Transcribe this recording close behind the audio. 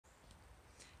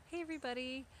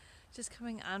everybody. Just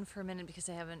coming on for a minute because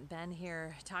I haven't been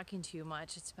here talking to you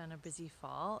much. It's been a busy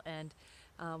fall, and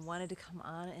wanted to come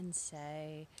on and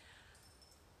say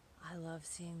I love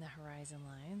seeing the horizon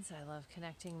lines. I love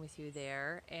connecting with you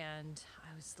there. And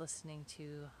I was listening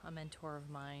to a mentor of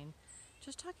mine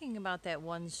just talking about that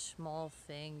one small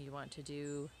thing you want to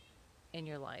do in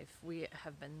your life. We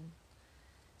have been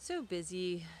so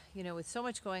busy, with so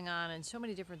much going on and so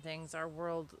many different things. Our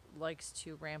world likes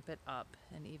to ramp it up.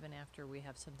 And even after we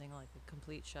have something like a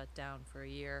complete shutdown for a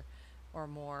year or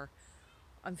more,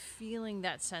 I'm feeling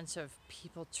that sense of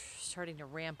people starting to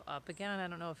ramp up again. I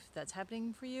don't know if that's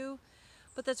happening for you,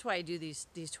 but that's why I do these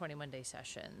 21-day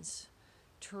sessions,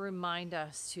 to remind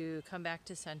us to come back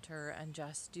to center and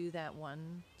just do that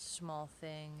one small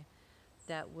thing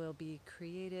that will be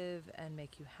creative and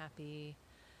make you happy.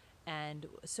 And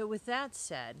so with that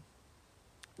said,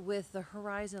 with the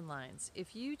horizon lines,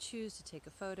 if you choose to take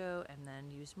a photo and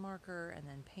then use marker and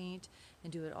then paint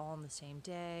and do it all in the same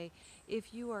day,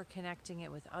 if you are connecting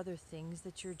it with other things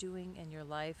that you're doing in your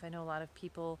life, I know a lot of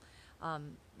people,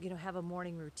 have a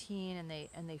morning routine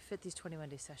and they fit these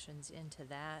 21-day sessions into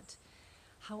that.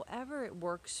 However it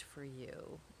works for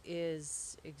you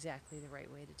is exactly the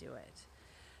right way to do it.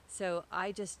 So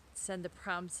I just send the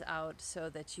prompts out so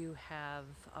that you have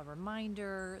a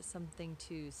reminder, something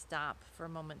to stop for a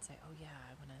moment and say, oh yeah,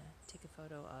 I want to take a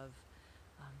photo of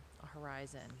a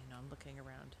horizon. I'm looking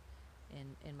around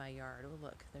in my yard. Oh,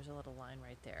 look, there's a little line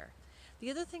right there.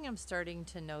 The other thing I'm starting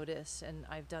to notice, and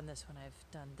I've done this when I've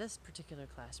done this particular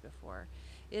class before,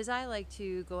 is I like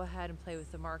to go ahead and play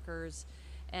with the markers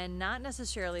and not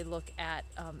necessarily look at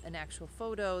an actual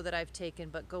photo that I've taken,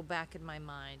 but go back in my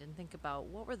mind and think about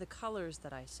what were the colors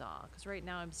that I saw. Because right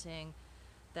now I'm seeing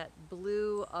that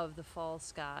blue of the fall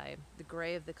sky, the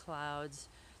gray of the clouds,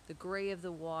 the gray of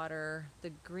the water, the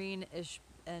greenish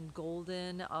and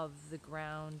golden of the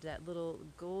ground, that little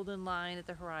golden line at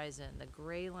the horizon, the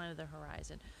gray line of the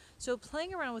horizon. So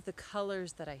playing around with the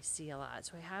colors that I see a lot.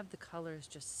 So I have the colors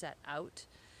just set out.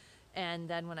 And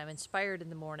then when I'm inspired in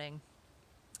the morning,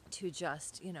 to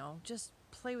just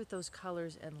play with those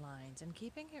colors and lines and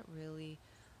keeping it really,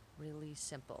 really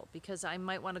simple, because I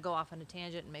might want to go off on a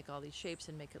tangent and make all these shapes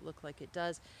and make it look like it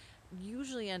does.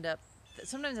 Usually end up,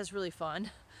 sometimes that's really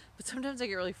fun, but sometimes I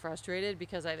get really frustrated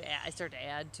because I start to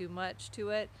add too much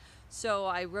to it. So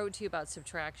I wrote to you about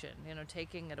subtraction,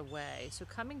 taking it away. So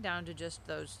coming down to just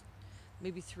those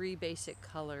maybe 3 basic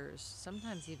colors,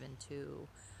 sometimes even 2.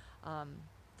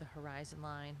 The horizon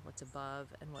line, what's above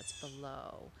and what's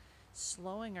below.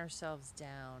 Slowing ourselves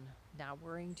down, not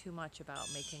worrying too much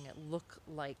about making it look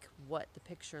like what the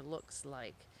picture looks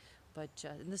like, but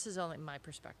and this is only my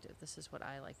perspective, this is what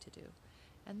I like to do.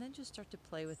 And then just start to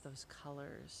play with those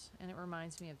colors. And it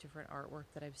reminds me of different artwork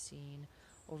that I've seen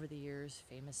over the years,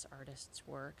 famous artists'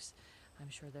 works. I'm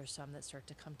sure there's some that start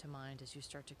to come to mind as you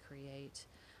start to create.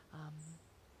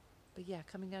 But yeah,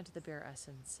 coming down to the bare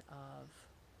essence of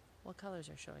what colors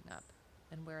are showing up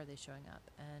and where are they showing up,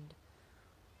 and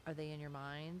are they in your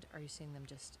mind? Are you seeing them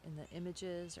just in the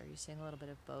images? Are you seeing a little bit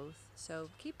of both? So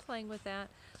keep playing with that.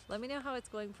 Let me know how it's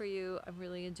going for you. I'm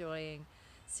really enjoying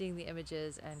seeing the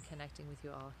images and connecting with you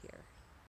all here.